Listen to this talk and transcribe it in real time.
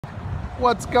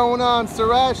What's going on,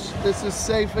 Suresh? This is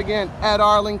Safe again at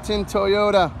Arlington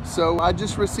Toyota. So I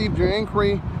just received your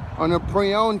inquiry on a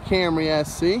pre-owned Camry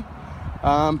SC.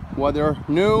 Whether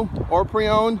new or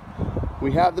pre-owned,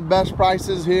 we have the best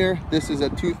prices here. This is a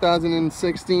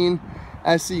 2016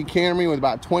 SC Camry with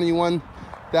about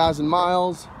 21,000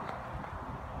 miles.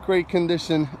 Great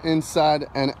condition inside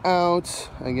and out.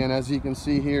 Again, as you can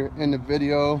see here in the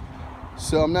video.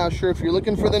 So I'm not sure if you're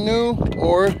looking for the new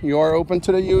or you are open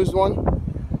to the used one.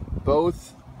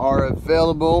 Both are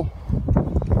available.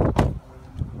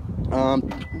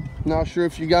 Not sure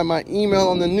if you got my email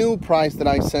on the new price that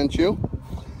I sent you,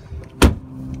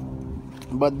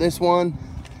 but this one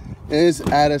is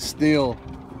at a steal.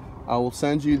 I will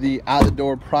send you the out the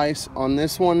door price on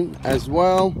this one as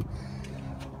well.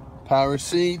 Power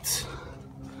seats.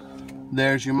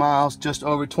 There's your miles, just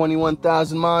over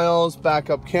 21,000 miles.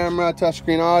 Backup camera,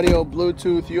 touchscreen audio,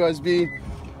 Bluetooth, USB,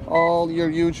 all your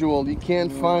usual. You can't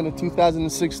find a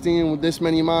 2016 with this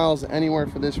many miles anywhere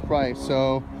for this price.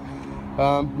 So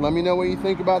let me know what you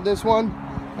think about this one,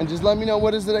 and just let me know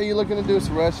what is it that you're looking to do,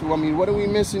 Suresh. I mean, what are we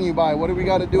missing you by? What do we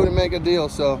got to do to make a deal?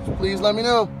 So please let me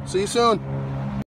know. See you soon.